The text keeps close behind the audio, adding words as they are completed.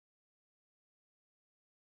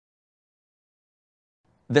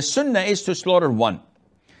the sunnah is to slaughter one.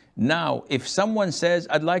 Now, if someone says,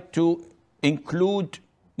 I'd like to include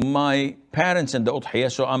my parents in the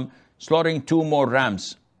udhiyah, so I'm slaughtering 2 more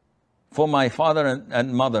rams for my father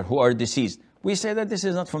and mother who are deceased, we say that this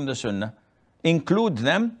is not from the sunnah. Include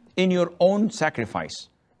them in your own sacrifice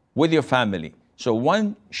with your family. So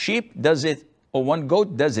 1 sheep does it, or 1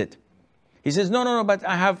 goat does it. He says, no, but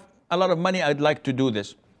I have a lot of money, I'd like to do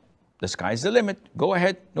this. The sky's the limit. Go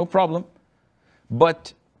ahead, no problem.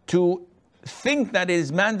 But to think that it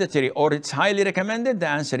is mandatory or it's highly recommended, the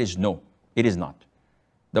answer is no, it is not.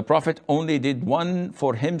 The Prophet only did 1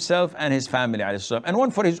 for himself and his family, and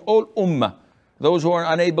 1 for his whole ummah. Those who are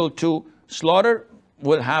unable to slaughter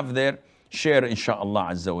will have their share,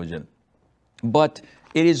 inshaAllah Azza wa Jal. But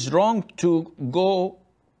it is wrong to go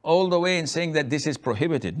all the way in saying that this is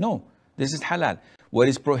prohibited. No, this is halal. What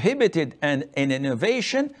is prohibited and an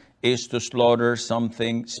innovation is to slaughter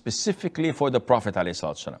something specifically for the Prophet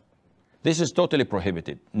ﷺ. This is totally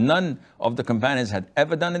prohibited. None of the companions had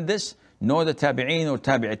ever done this, nor the tabi'een or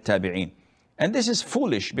tabi'it tabi'een. And this is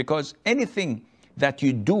foolish, because anything that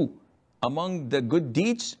you do among the good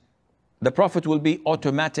deeds, the Prophet will be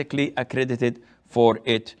automatically accredited for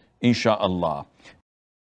it, insha'Allah.